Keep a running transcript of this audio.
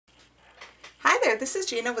there, this is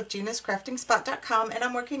Gina with Gina'sCraftingSpot.com, and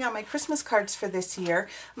I'm working on my Christmas cards for this year.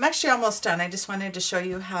 I'm actually almost done. I just wanted to show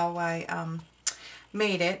you how I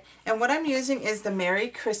made it. And what I'm using is the Merry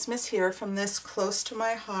Christmas here from this Close to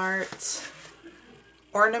My Heart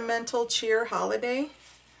Ornamental Cheer Holiday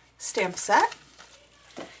stamp set.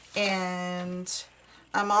 And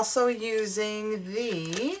I'm also using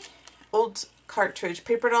the old cartridge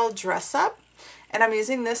Paper Doll Dress Up, and I'm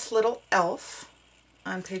using this little elf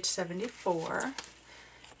on page 74,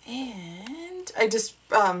 and I just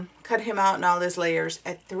cut him out in all his layers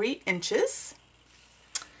at 3 inches.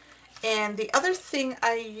 And the other thing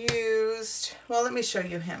I used, well, let me show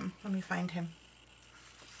you him. Let me find him.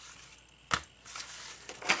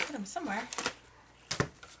 Put him somewhere.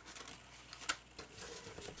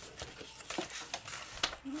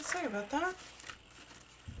 Sorry about that.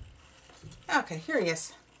 Okay, here he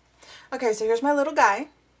is. Okay, so here's my little guy.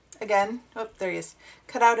 Again, oh, there he is.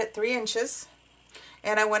 Cut out at 3 inches.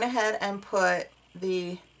 And I went ahead and put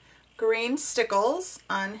the green stickles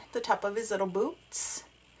on the top of his little boots.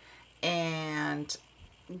 And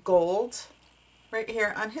gold right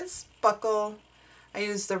here on his buckle. I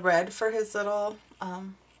used the red for his little,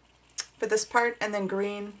 for this part. And then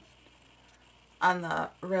green on the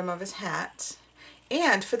rim of his hat.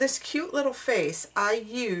 And for this cute little face, I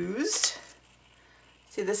used,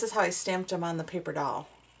 see, this is how I stamped him on the paper doll.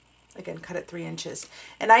 Again, cut at 3 inches.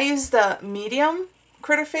 And I used the medium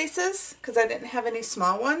critter faces because I didn't have any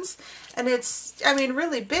small ones. And it's, I mean,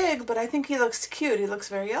 really big, but I think he looks cute. He looks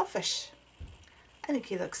very elfish. I think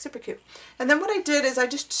he looks super cute. And then what I did is I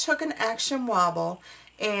just took an Action Wobble,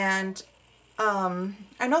 and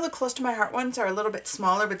I know the Close to My Heart ones are a little bit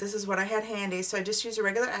smaller, but this is what I had handy. So I just used a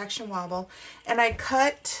regular Action Wobble, and I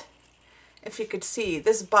cut, if you could see,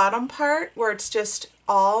 this bottom part where it's just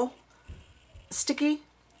all sticky,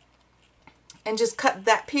 and just cut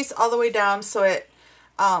that piece all the way down so it,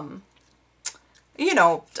 you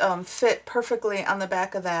know, fit perfectly on the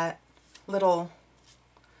back of that little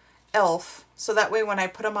elf. So that way when I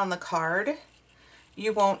put them on the card,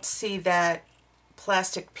 you won't see that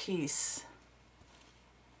plastic piece,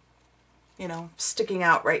 you know, sticking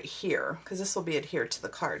out right here, because this will be adhered to the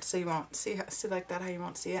card. So you won't see like that, how you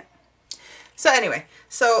won't see it. So anyway,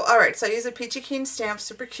 so all right, so I use a Peachy Keen stamp,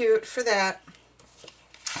 super cute for that.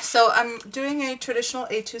 So I'm doing a traditional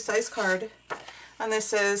A2 size card, and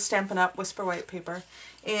this is Stampin' Up! Whisper White paper.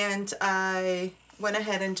 And I went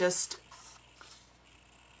ahead and just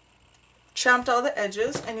chomped all the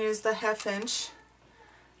edges and used the 1/2 inch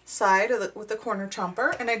side with the corner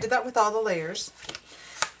chomper, and I did that with all the layers.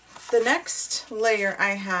 The next layer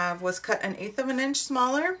I have was cut 1/8 of an inch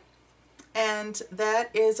smaller, and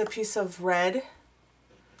that is a piece of red.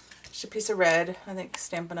 Just a piece of red, I think,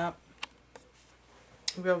 Stampin' Up!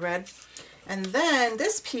 Real red. And then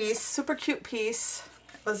this piece, super cute piece,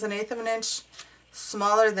 was 1/8 of an inch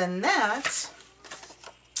smaller than that.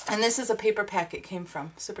 And this is a paper pack it came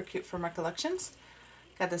from. Super cute, from Recollections.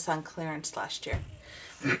 Got this on clearance last year.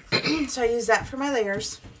 So I use that for my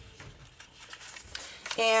layers.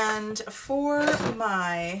 And for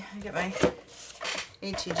my, I get my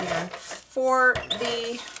ATG on. For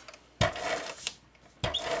the,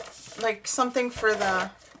 like something for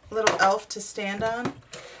the little elf to stand on,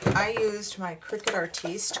 I used my Cricut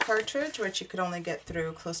Artiste cartridge, which you could only get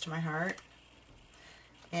through Close to My Heart.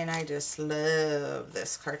 And I just love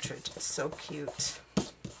this cartridge. It's so cute.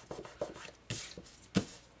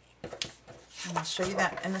 And I'll show you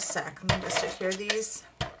that in a sec. Let me just adhere these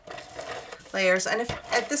layers. And if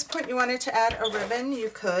at this point you wanted to add a ribbon, you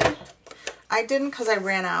could. I didn't because I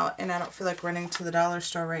ran out, and I don't feel like running to the dollar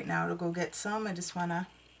store right now to go get some. I just want to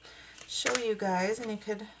show you guys, and you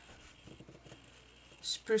could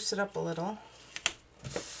spruce it up a little.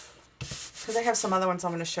 Because I have some other ones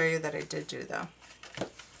I'm going to show you that I did do, though.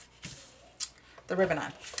 The ribbon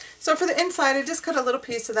on. So for the inside, I just cut a little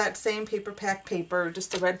piece of that same paper pack paper,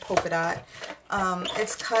 just the red polka dot.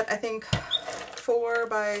 It's cut, I think, 4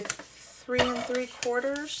 by 3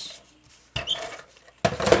 3/4.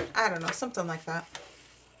 I don't know, something like that.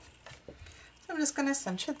 So I'm just going to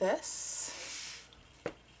center this.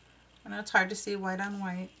 I know it's hard to see white on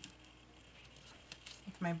white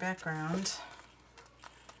with my background,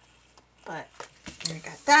 but I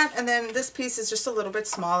got that. And then this piece is just a little bit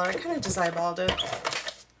smaller. I kind of just eyeballed it.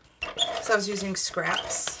 So I was using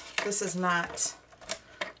scraps. This is not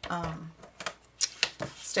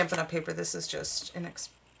Stampin' Up! Paper. This is just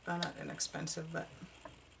not inexpensive, but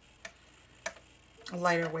a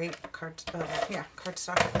lighter weight cardstock.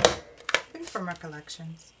 I think from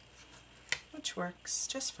Recollections, which works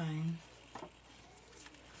just fine.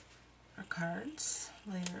 Our cards,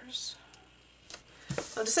 layers.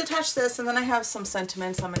 So I'll just attach this, and then I have some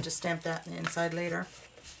sentiments. I'm going to just stamp that in the inside later.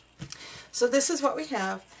 So this is what we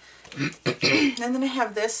have. And then I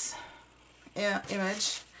have this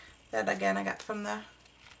image that, again, I got from the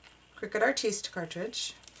Cricut Artiste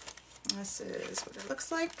cartridge. This is what it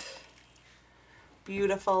looks like.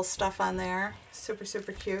 Beautiful stuff on there. Super,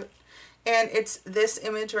 super cute. And it's this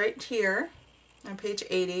image right here on page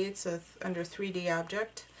 80. It's under 3D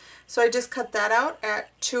object. So I just cut that out at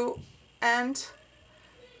 2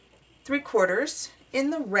 3/4 in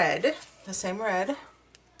the red, the same red,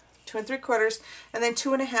 2 3/4, and then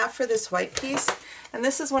 2 1/2 for this white piece. And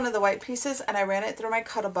this is one of the white pieces, and I ran it through my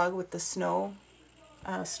Cut-A-Bug with the snowflake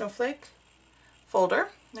folder.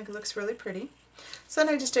 I think it looks really pretty. So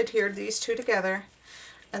then I just adhered these two together,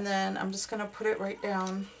 and then I'm just going to put it right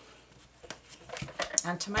down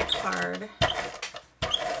onto my card.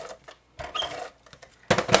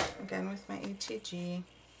 Again with my ATG.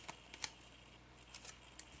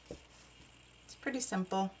 It's pretty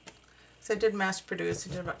simple. So I did mass produce.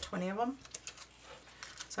 I did about 20 of them.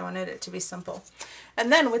 So I wanted it to be simple. And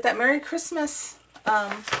then with that Merry Christmas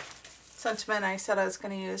sentiment I said I was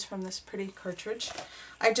going to use from this pretty cartridge,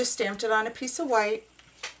 I just stamped it on a piece of white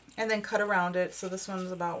and then cut around it. So this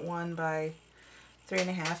one's about 1 by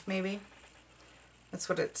 3.5 maybe. That's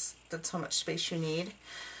how much space you need.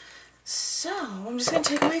 So I'm just going to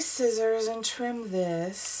take my scissors and trim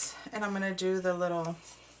this, and I'm going to do the little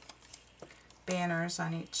banners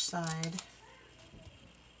on each side.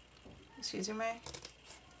 Just using my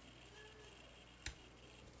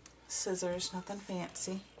scissors, nothing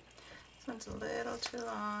fancy. This one's a little too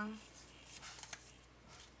long.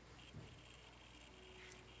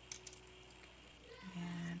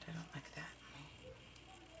 And I don't like that.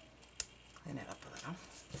 Clean it up a little.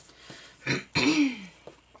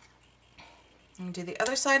 And do the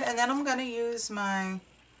other side, and then I'm going to use one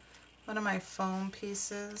of my foam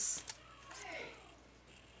pieces.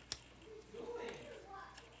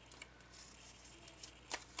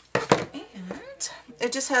 And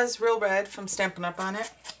it just has Real Red from Stampin' Up on it.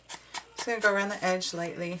 Just going to go around the edge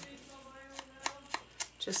lightly,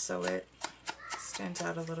 just so it stands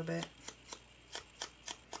out a little bit.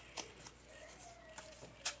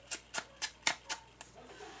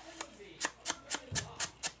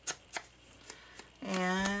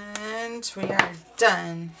 And we are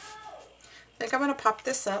done. I think I'm going to pop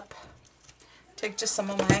this up. Take just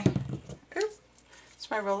some of my, it's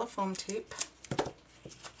my roll of foam tape.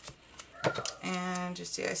 And you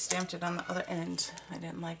see I stamped it on the other end. I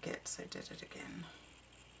didn't like it, so I did it again.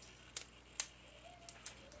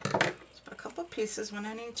 Just put a couple pieces, one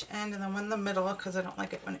on each end and then one in the middle because I don't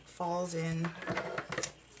like it when it falls in.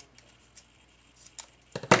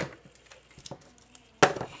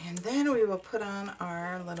 And then we will put on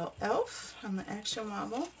our little elf on the Action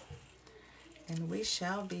Wobble, and we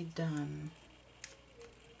shall be done.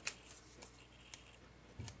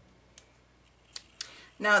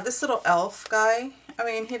 Now this little elf guy, I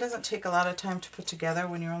mean, he doesn't take a lot of time to put together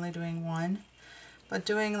when you're only doing one, but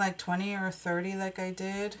doing like 20 or 30 like I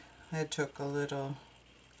did, it took a little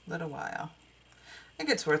while. I think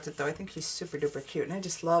it's worth it though. I think he's super duper cute, and I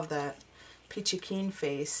just love that Peachy Keen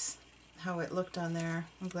face, how it looked on there.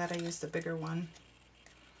 I'm glad I used the bigger one.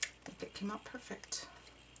 I think it came out perfect.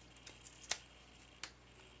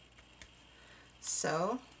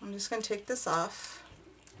 So I'm just going to take this off.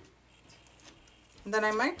 And then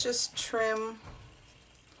I might just trim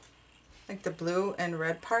like the blue and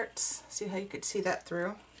red parts. See how you could see that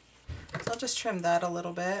through? So I'll just trim that a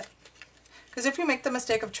little bit. Because if you make the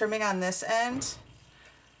mistake of trimming on this end,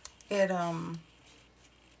 it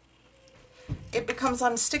becomes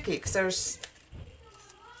unsticky because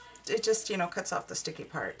it just, you know, cuts off the sticky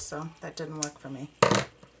part. So that didn't work for me.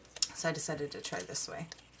 So I decided to try this way.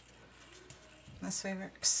 This way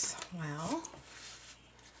works well.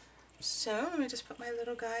 So let me just put my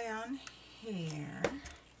little guy on here.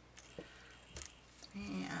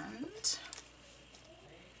 And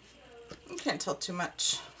you can't tell too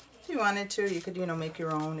much. If you wanted to, you could, you know, make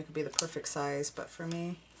your own. It could be the perfect size, but for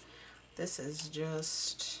me, this is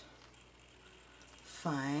just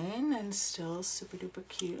fine and still super duper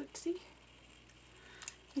cute. See?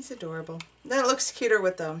 He's adorable. That looks cuter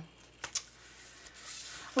with a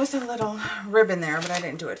little ribbon there, but I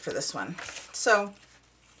didn't do it for this one. So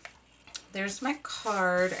there's my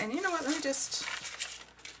card, and you know what, let me just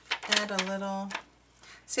add a little,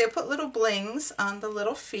 see I put little blings on the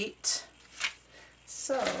little feet.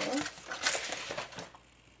 So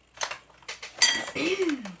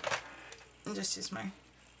I'll just use my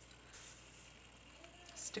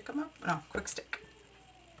stick them up, no, quick stick.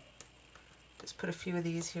 Just put a few of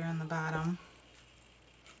these here on the bottom.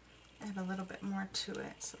 add a little bit more to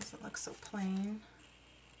it so it doesn't look so plain.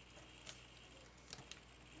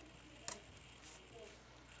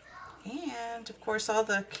 And of course all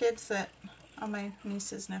the kids all my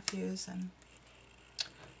nieces, nephews, and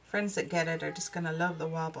friends that get it are just going to love the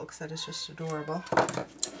wobble because that is just adorable.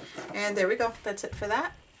 And there we go. That's it for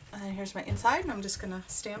that. Here's my inside, and I'm just going to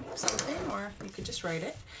stamp something, or you could just write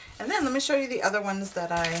it. And then let me show you the other ones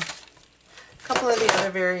that a couple of the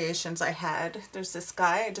other variations I had. There's this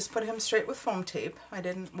guy. I just put him straight with foam tape. I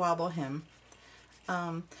didn't wobble him.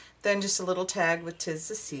 Then just a little tag with "'Tis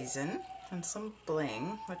the Season" and some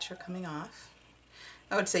bling, which are coming off.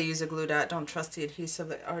 I would say use a glue dot. Don't trust the adhesive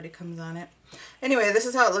that already comes on it. Anyway, this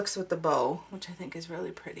is how it looks with the bow, which I think is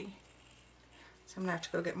really pretty. So I'm going to have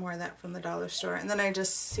to go get more of that from the dollar store. And then I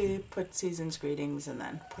just put Season's Greetings and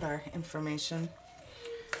then put our information.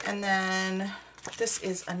 And then this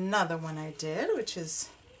is another one I did, which is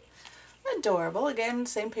adorable. Again,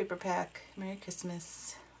 same paper pack. Merry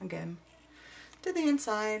Christmas. Again, to the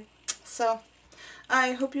inside. So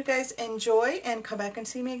I hope you guys enjoy and come back and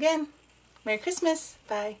see me again. Merry Christmas.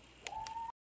 Bye.